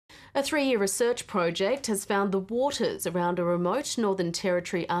A 3-year research project has found the waters around a remote Northern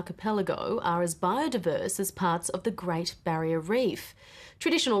Territory archipelago are as biodiverse as parts of the Great Barrier Reef.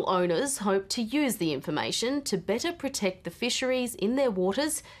 Traditional owners hope to use the information to better protect the fisheries in their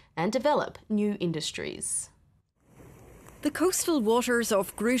waters and develop new industries. The coastal waters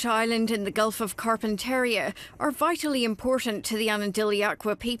of Groote Eylandt in the Gulf of Carpentaria are vitally important to the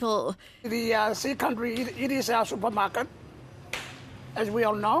Anandilliyakwa people. The sea country, it is our supermarket, as we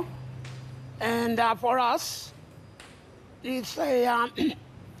all know. And for us, it's a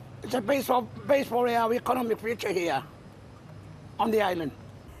base for our economic future here on the island.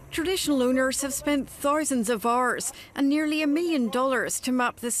 Traditional owners have spent thousands of hours and nearly $1 million to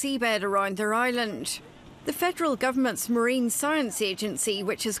map the seabed around their island. The federal government's Marine Science Agency,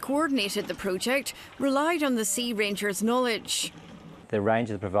 which has coordinated the project, relied on the Sea Rangers' knowledge. The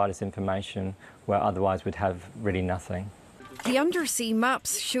rangers provide us information where otherwise we'd have really nothing. The undersea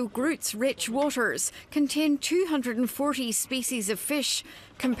maps show Groote's rich waters contain 240 species of fish,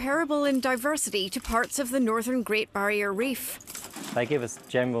 comparable in diversity to parts of the northern Great Barrier Reef. They give us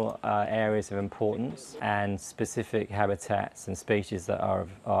general areas of importance and specific habitats and species that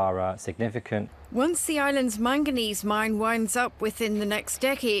are significant. Once the island's manganese mine winds up within the next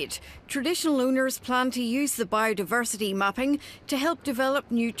decade, traditional owners plan to use the biodiversity mapping to help develop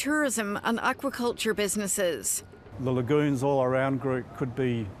new tourism and aquaculture businesses. The lagoons all around Groote could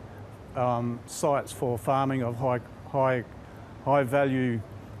be sites for farming of high value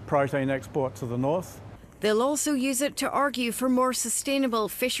protein export to the north. They'll also use it to argue for more sustainable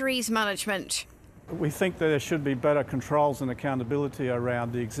fisheries management. We think that there should be better controls and accountability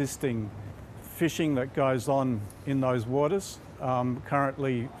around the existing fishing that goes on in those waters,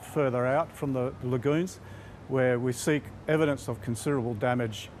 currently further out from the lagoons, where we seek evidence of considerable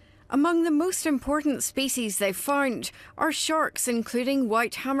damage. Among the most important species they've found are sharks, including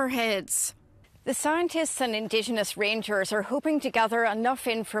white hammerheads. The scientists and Indigenous rangers are hoping to gather enough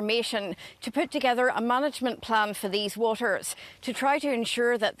information to put together a management plan for these waters to try to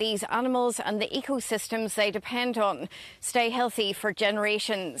ensure that these animals and the ecosystems they depend on stay healthy for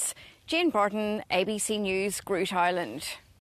generations. Jane Bardon, ABC News, Groote Eylandt.